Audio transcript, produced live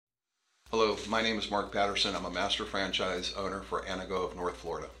my name is Mark Patterson. I'm a master franchise owner for Anago of North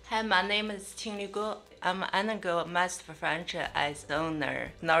Florida. Hi, my name is Gu. I'm Anago master franchise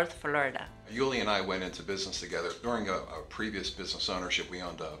owner, North Florida. Yuli and I went into business together. During a previous business ownership, we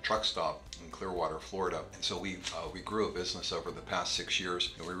owned a truck stop in Clearwater, Florida. And so we grew a business over the past 6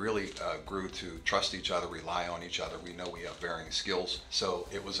 years. And we really grew to trust each other, rely on each other. We know we have varying skills. So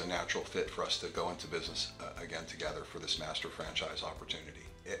it was a natural fit for us to go into business again together for this master franchise opportunity.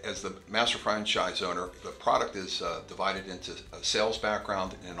 As the master franchise owner, the product is divided into a sales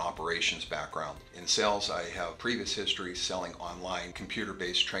background and an operations background. In sales, I have previous history selling online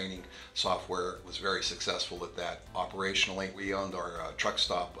computer-based training software. Was very successful at that. Operationally, we owned our truck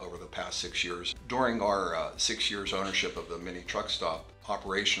stop over the past 6 years. During our 6 years ownership of the mini truck stop,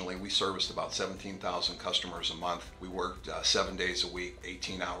 operationally, we serviced about 17,000 customers a month. We worked 7 days a week,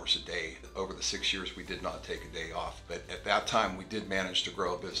 18 hours a day. Over the 6 years, we did not take a day off. But at that time, we did manage to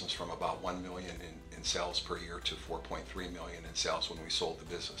grow a business from about 1 million in sales per year to 4.3 million in sales when we sold the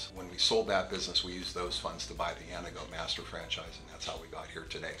business. When we sold that business, we used those funds to buy the Anago master franchise, and that's how we got here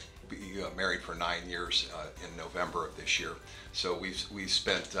today. We married for 9 years in November of this year. So we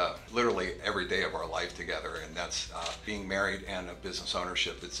spent literally every day of our life together, and that's being married and a business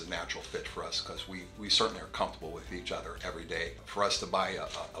ownership. It's a natural fit for us because we certainly are comfortable with each other every day. For us to buy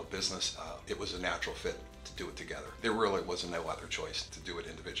a business, it was a natural fit to do it together. There really was no other choice to do it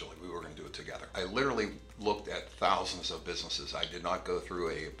individually. We were going to do it together. I literally looked at thousands of businesses. I did not go through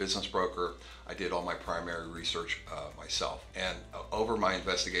a business broker. I did all my primary research myself. And over my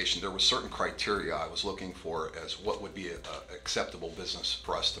investigation, there was certain criteria I was looking for as what would be an acceptable business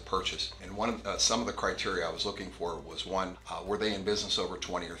for us to purchase. And some of the criteria I was looking for was one, were they in business over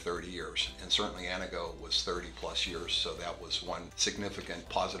 20 or 30 years? And certainly Anago was 30 plus years, so that was one significant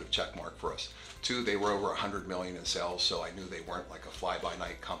positive check mark for us. Two, they were over 100 million in sales, so I knew they weren't like a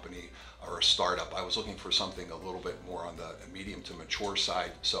fly-by-night company or a startup. I was looking for something a little bit more on the medium to mature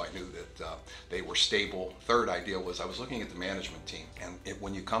side, so I knew that they were stable. Third idea was I was looking at the management team, and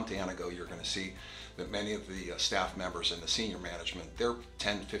when you come to Anago, you're going to see that many of the staff members and the senior management, they're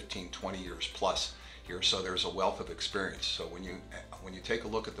 10, 15, 20 years plus here, so there's a wealth of experience. So when you take a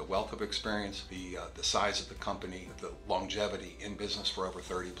look at the wealth of experience, the size of the company, the longevity in business for over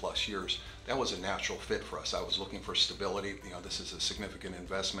 30 plus years, that was a natural fit for us. I was looking for stability. You know, this is a significant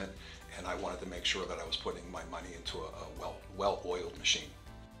investment, and I wanted to make sure that I was putting my money into a well-oiled machine.